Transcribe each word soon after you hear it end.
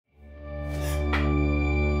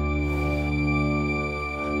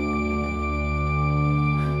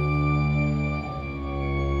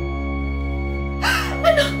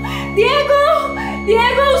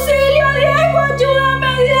¡Diego, auxilio! ¡Diego,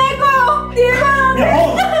 ayúdame, Diego!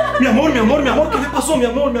 ¡Diego! Mi amor, ¿qué le pasó, mi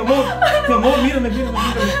amor? Mi amor, mírame.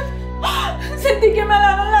 Sentí que me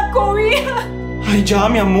dieron la cobija. Ay, ya,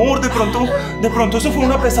 mi amor, de pronto eso fue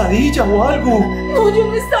una pesadilla o algo. No, yo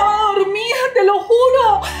no estaba dormida, te lo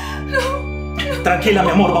juro. No. Tranquila,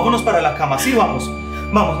 mi amor, vámonos para la cama, sí, vamos.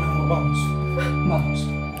 Vamos, mi amor, vamos.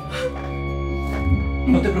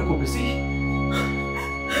 No te preocupes, ¿sí?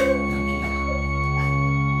 Tranquila.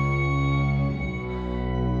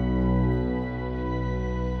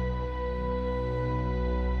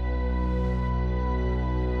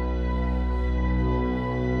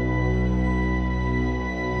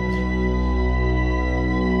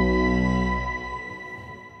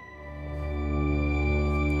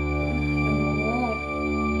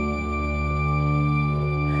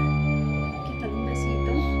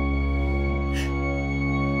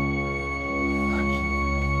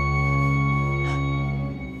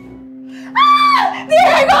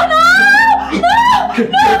 ¿Qué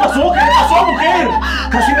le pasó, mujer?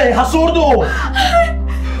 ¡Casi me dejas sordo!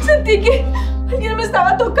 Sentí que alguien me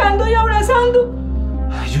estaba tocando y abrazando.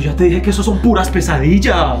 Ay, yo ya te dije que eso son puras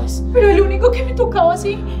pesadillas. Pero el único que me tocaba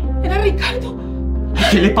así era Ricardo.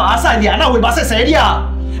 ¿Qué le pasa, Eliana? ¡Vuélvase seria!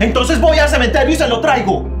 Entonces voy al cementerio y se lo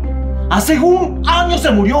traigo. Hace un año se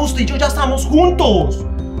murió usted y yo, ya estamos juntos.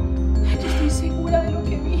 Yo estoy segura de lo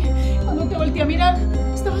que vi. Cuando te volteé a mirar,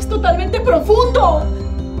 estabas totalmente profundo.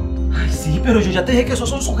 Ay, sí, pero yo ya te dije que eso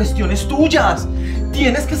son sugestiones tuyas.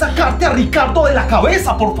 Tienes que sacarte a Ricardo de la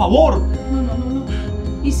cabeza, por favor. No.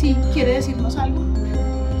 ¿Y si quiere decirnos algo?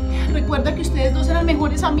 Recuerda que ustedes dos eran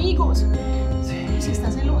mejores amigos. Sí. ¿Y si está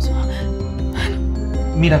celoso?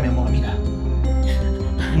 Mira, mi amor, mira.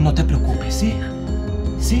 No te preocupes, ¿sí?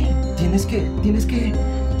 Sí, tienes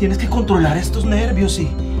que controlar estos nervios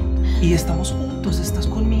y estamos juntos, estás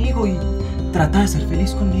conmigo y trata de ser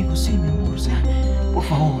feliz conmigo, sí, mi amor, sí. Por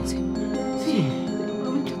favor. Sí. Te lo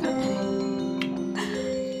prometo, trataré.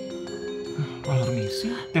 A dormir,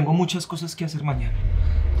 ¿sí? Tengo muchas cosas que hacer mañana.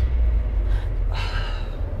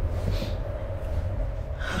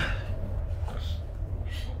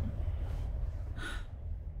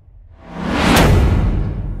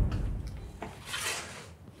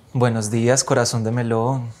 Buenos días, corazón de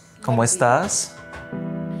melón. ¿Cómo estás?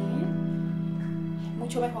 Bien.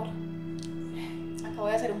 Mucho mejor. Acabo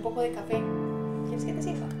de hacer un poco de café. ¿Quieres que te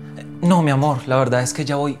sirva? No, mi amor, la verdad es que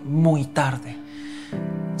ya voy muy tarde.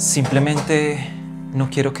 Simplemente no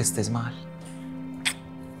quiero que estés mal.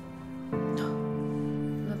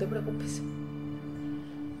 No te preocupes.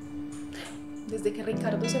 Desde que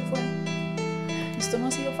Ricardo se fue, esto no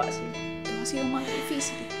ha sido fácil. Todo ha sido más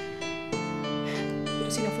difícil. Pero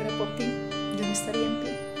si no fuera por ti, yo no estaría en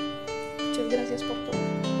pie. Muchas gracias por todo.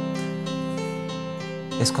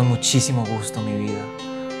 Es con muchísimo gusto, mi vida.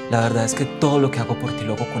 La verdad es que todo lo que hago por ti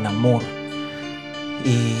lo hago con amor.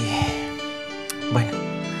 Y bueno,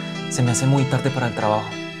 se me hace muy tarde para el trabajo.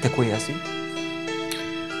 ¿Te cuidas, sí?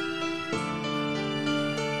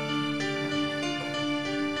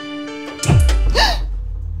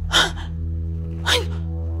 ¡Ay!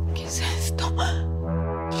 ¿Qué es esto?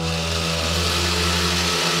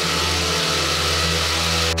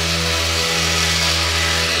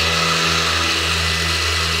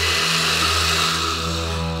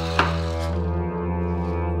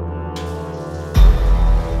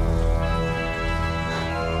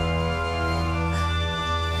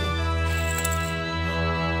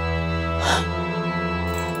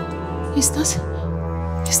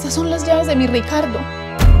 Estas son las llaves de mi Ricardo.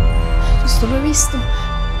 Esto lo he visto.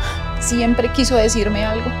 Siempre quiso decirme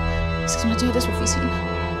algo. Estas son las llaves de su oficina.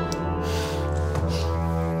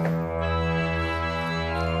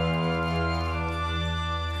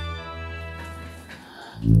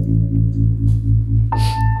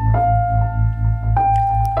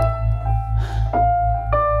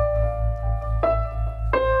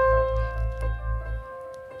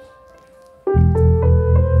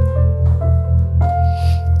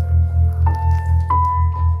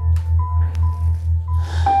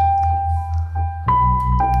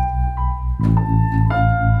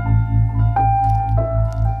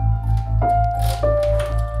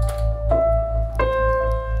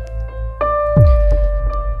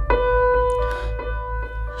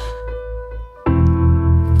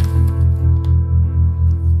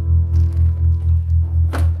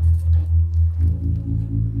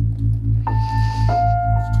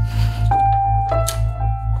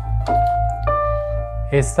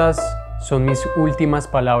 Estas son mis últimas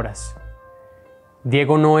palabras.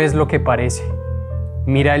 Diego no es lo que parece.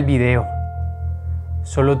 Mira el video.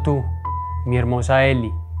 Solo tú, mi hermosa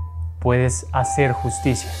Eli, puedes hacer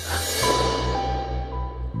justicia.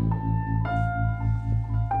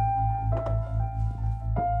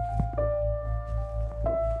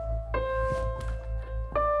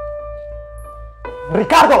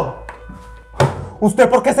 ¡Ricardo! ¿Usted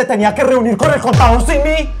por qué se tenía que reunir con el contador sin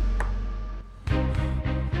mí?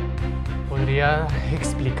 ¿Podría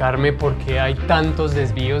explicarme por qué hay tantos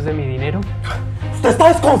desvíos de mi dinero? Usted está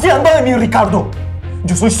desconfiando de mí, Ricardo.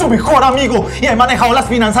 Yo soy su mejor amigo y he manejado las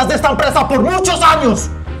finanzas de esta empresa por muchos años.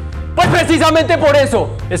 Pues precisamente por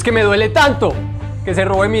eso es que me duele tanto que se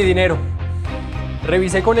robe mi dinero.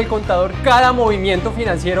 Revisé con el contador cada movimiento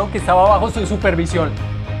financiero que estaba bajo su supervisión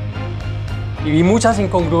y vi muchas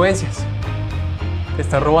incongruencias.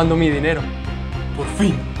 Está robando mi dinero.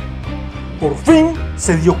 Por fin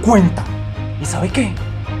se dio cuenta. ¿Y sabe qué?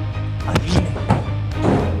 Adivine.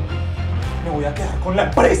 Me voy a quedar con la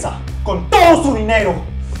empresa, con todo su dinero.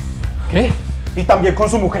 ¿Qué? Y también con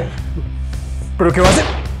su mujer. ¿Pero qué va a hacer?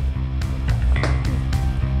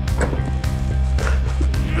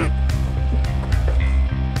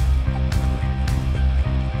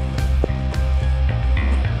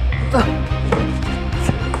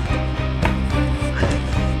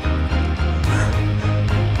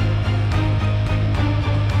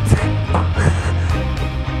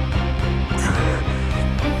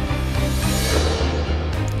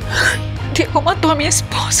 Diego mató a mi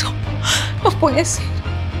esposo. No puede ser.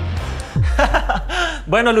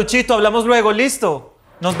 Bueno, Luchito, hablamos luego, ¿listo?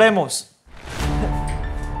 Nos vemos.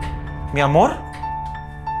 ¿Mi amor?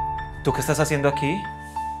 ¿Tú qué estás haciendo aquí?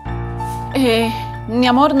 Mi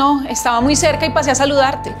amor, no. Estaba muy cerca y pasé a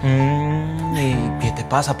saludarte. ¿Y qué te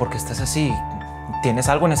pasa? ¿Por qué estás así? ¿Tienes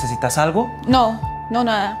algo? ¿Necesitas algo? No,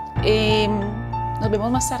 nada. Nos vemos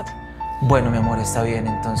más tarde. Bueno, mi amor, está bien.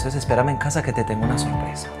 Entonces espérame en casa que te tengo una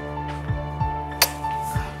sorpresa.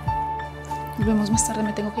 Nos vemos más tarde,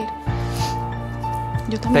 me tengo que ir.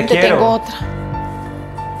 Yo también Te te quiero. tengo otra.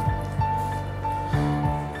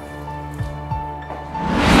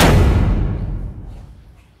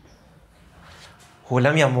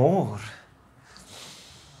 Hola, mi amor.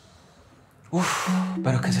 Uf,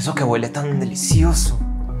 pero ¿qué es eso que huele tan delicioso?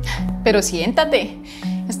 Pero siéntate.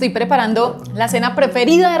 Estoy preparando la cena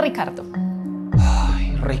preferida de Ricardo.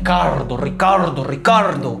 Ay, Ricardo.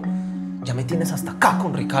 Ya me tienes hasta acá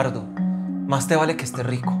con Ricardo. Más te vale que esté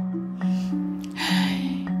rico.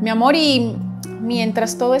 Mi amor, y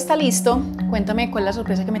mientras todo está listo, cuéntame cuál es la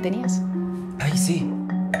sorpresa que me tenías. Ay, sí.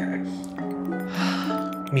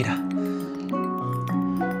 Mira.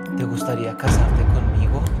 ¿Te gustaría casarte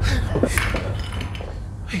conmigo?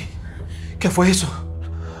 Ay, ¿qué fue eso?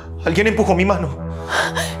 Alguien empujó mi mano.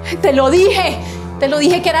 Te lo dije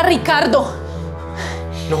que era Ricardo.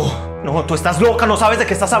 No, tú estás loca, no sabes de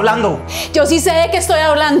qué estás hablando. Yo sí sé de qué estoy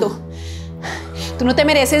hablando. Tú no te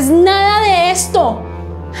mereces nada de esto.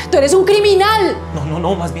 Tú eres un criminal.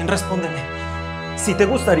 No, más bien respóndeme. ¿Sí te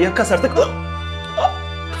gustaría casarte con...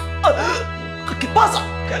 ¿Qué pasa?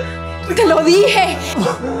 Te lo dije.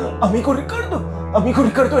 Amigo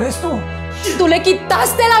Ricardo, eres tú. Tú le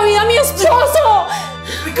quitaste la vida a mi esposo.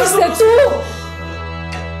 Ricardo, Fuiste tú.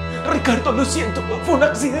 Ricardo, lo siento. Fue un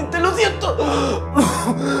accidente, lo siento.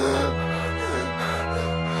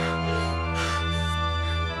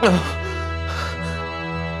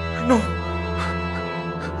 No.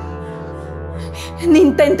 Ni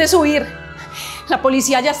intentes huir. La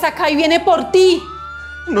policía ya está acá y viene por ti.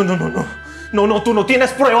 No, tú no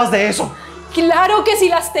tienes pruebas de eso. Claro que sí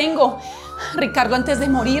las tengo. Ricardo, antes de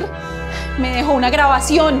morir, me dejó una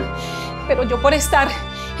grabación. Pero yo, por estar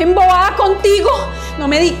embobada contigo, no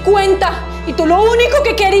me di cuenta. Y tú lo único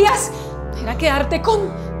que querías era quedarte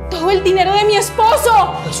con todo el dinero de mi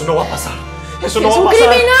esposo. Eso no va a pasar. Eso ¡Es no va a un pasar.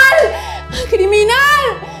 criminal!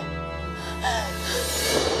 ¡Criminal!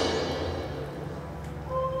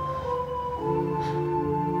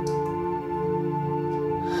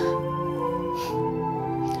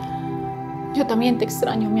 Yo también te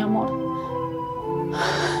extraño, mi amor.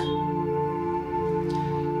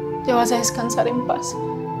 Ya vas a descansar en paz.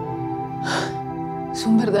 Es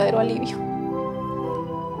un verdadero alivio.